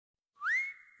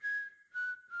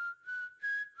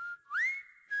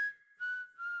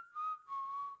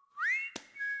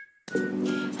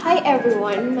Hi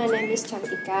everyone, my name is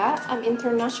Chantika. I'm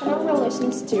international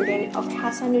relations student of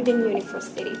Hasanuddin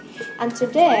University. And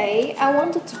today I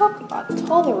want to talk about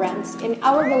tolerance in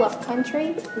our beloved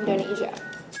country, Indonesia.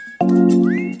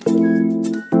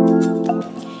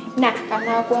 Nah,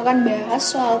 karena aku akan bahas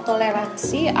soal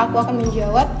toleransi, aku akan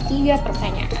menjawab 3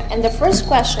 pertanyaan. And the first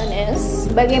question is,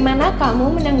 bagaimana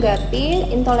kamu menanggapi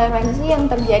intoleransi yang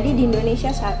terjadi di Indonesia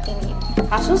saat ini?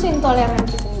 Kasus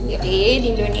intoleransi sendiri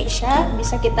di Indonesia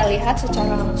bisa kita lihat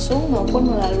secara langsung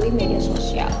maupun melalui media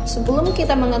sosial. Sebelum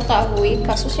kita mengetahui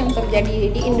kasus yang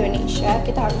terjadi di Indonesia,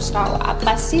 kita harus tahu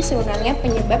apa sih sebenarnya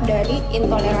penyebab dari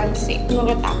intoleransi.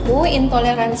 Menurut aku,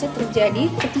 intoleransi terjadi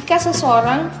ketika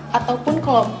seseorang ataupun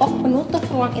kelompok menutup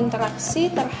ruang interaksi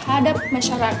terhadap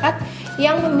masyarakat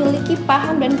yang memiliki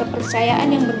paham dan kepercayaan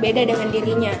yang berbeda dengan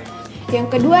dirinya.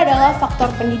 Yang kedua adalah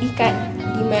faktor pendidikan,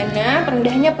 di mana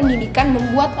rendahnya pendidikan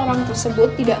membuat orang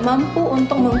tersebut tidak mampu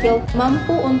untuk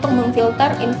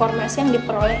memfilter informasi yang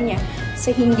diperolehnya,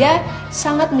 sehingga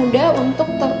sangat mudah untuk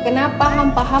terkena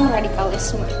paham-paham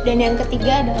radikalisme. Dan yang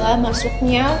ketiga adalah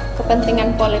masuknya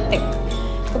kepentingan politik.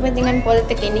 Kepentingan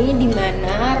politik ini di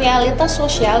mana realitas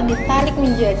sosial ditarik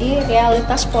menjadi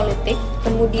realitas politik,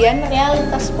 kemudian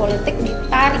realitas politik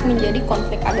ditarik menjadi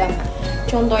konflik agama.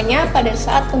 Contohnya pada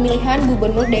saat pemilihan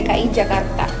Gubernur DKI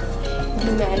Jakarta,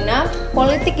 di mana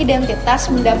politik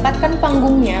identitas mendapatkan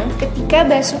panggungnya ketika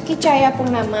Basuki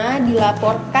Cahayapurnama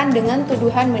dilaporkan dengan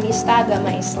tuduhan menista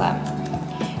agama Islam.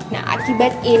 Nah,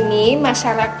 akibat ini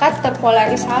masyarakat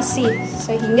terpolarisasi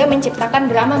sehingga menciptakan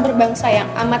drama berbangsa yang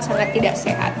amat sangat tidak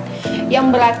sehat,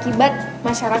 yang berakibat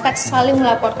masyarakat saling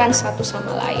melaporkan satu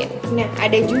sama lain. Nah,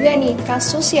 ada juga nih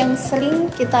kasus yang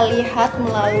sering kita lihat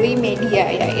melalui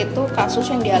media, yaitu kasus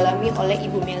yang dialami oleh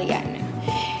Ibu Meliana.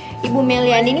 Ibu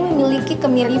Meliana ini memiliki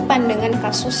kemiripan dengan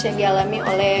kasus yang dialami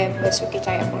oleh Basuki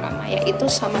Cahayapurnama, yaitu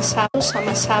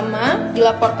sama-sama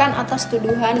dilaporkan atas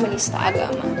tuduhan menista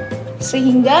agama.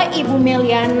 Sehingga Ibu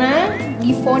Meliana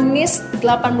divonis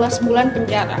 18 bulan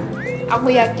penjara. Aku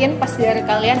yakin pasti dari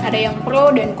kalian ada yang pro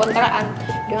dan kontraan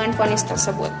dengan vonis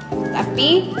tersebut.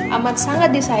 Tapi amat sangat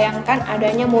disayangkan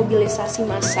adanya mobilisasi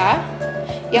massa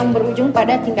yang berujung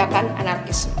pada tindakan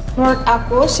anarkisme. Menurut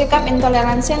aku, sikap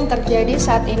intoleransi yang terjadi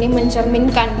saat ini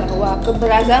mencerminkan bahwa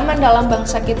keberagaman dalam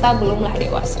bangsa kita belumlah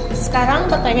dewasa.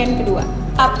 Sekarang pertanyaan kedua,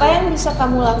 apa yang bisa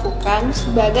kamu lakukan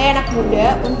sebagai anak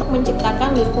muda untuk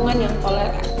menciptakan lingkungan yang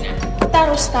toleran? Nah, kita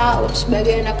harus tahu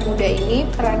sebagai anak muda ini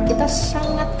peran kita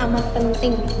sangat amat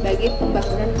penting bagi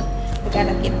pembangunan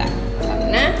negara kita.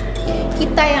 Karena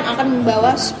kita yang akan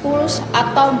membawa 10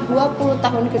 atau 20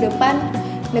 tahun ke depan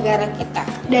negara kita.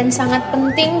 Dan sangat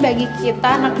penting bagi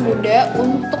kita anak muda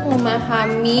untuk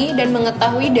memahami dan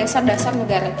mengetahui dasar-dasar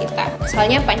negara kita.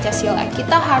 Misalnya Pancasila,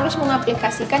 kita harus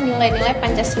mengaplikasikan nilai-nilai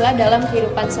Pancasila dalam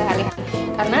kehidupan sehari-hari.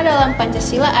 Karena dalam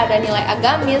Pancasila ada nilai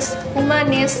agamis,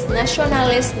 humanis,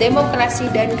 nasionalis, demokrasi,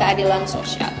 dan keadilan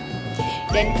sosial.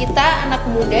 Dan kita anak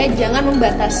muda jangan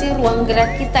membatasi ruang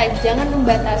gerak kita, jangan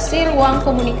membatasi ruang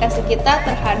komunikasi kita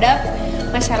terhadap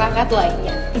masyarakat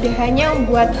lainnya. Tidak hanya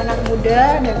buat anak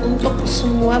muda dan untuk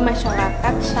semua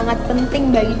masyarakat, sangat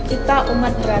penting bagi kita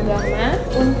umat beragama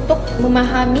untuk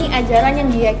memahami ajaran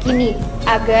yang diyakini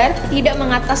agar tidak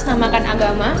mengatasnamakan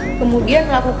agama,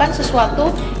 kemudian melakukan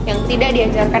sesuatu yang tidak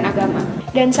diajarkan agama.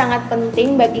 Dan sangat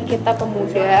penting bagi kita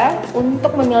pemuda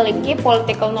untuk memiliki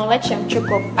political knowledge yang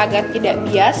cukup agar tidak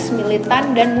bias,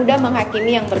 militan, dan mudah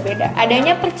menghakimi yang berbeda.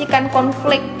 Adanya percikan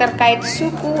konflik terkait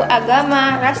suku,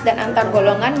 agama, ras, dan antar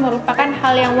golongan merupakan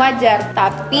hal yang wajar.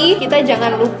 Tapi kita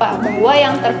jangan lupa bahwa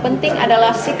yang terpenting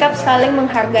adalah sikap saling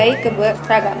menghargai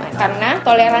keberagaman. Karena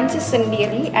toleransi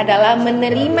sendiri adalah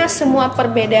menerima semua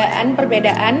perbedaan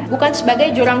bukan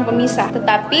sebagai jurang pemisah,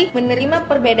 tetapi menerima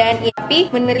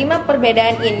perbedaan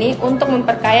ini untuk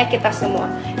memperkaya kita semua.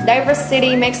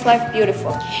 Diversity makes life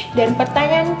beautiful. Dan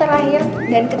pertanyaan terakhir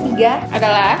dan ketiga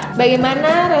adalah,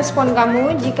 bagaimana respon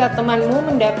kamu jika temanmu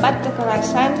mendapat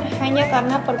kekerasan hanya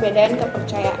karena perbedaan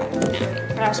kepercayaan?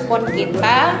 Respon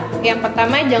kita, yang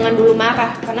pertama jangan dulu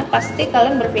marah, karena pasti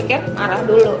kalian berpikir marah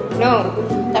dulu. No,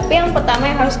 tapi yang pertama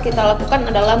yang harus kita lakukan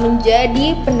adalah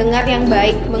menjadi pendengar yang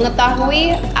baik,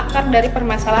 mengetahui akar dari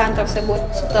permasalahan tersebut.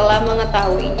 Setelah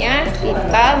mengetahuinya,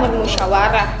 kita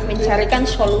bermusyawarah, mencarikan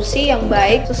solusi yang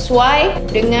baik sesuai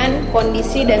dengan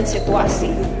kondisi dan situasi.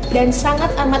 Dan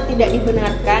sangat amat tidak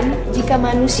dibenarkan jika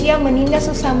manusia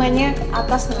menindas sesamanya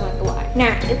atas nama Tuhan.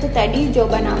 Nah, itu tadi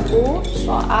jawaban aku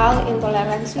soal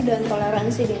intoleransi dan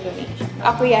toleransi di Indonesia.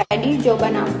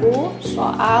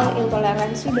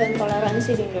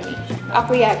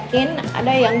 Aku yakin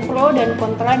ada yang pro dan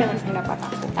kontra dengan pendapat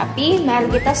aku. Tapi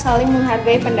mari kita saling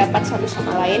menghargai pendapat satu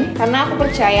sama lain, karena aku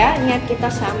percaya niat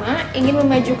kita sama, ingin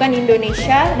memajukan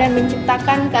Indonesia dan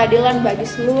menciptakan keadilan bagi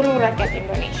seluruh rakyat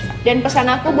Indonesia. Dan pesan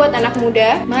aku buat anak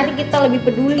muda, mari kita lebih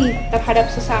peduli terhadap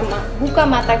sesama. Buka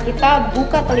mata kita,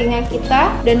 buka telinga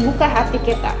kita, dan buka hati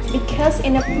kita. Because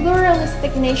in a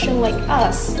pluralistic nation like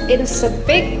us, it is a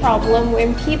big problem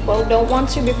when people don't want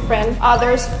to befriend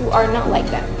others who are not like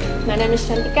them. My name is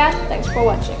Chantika, thanks for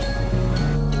watching.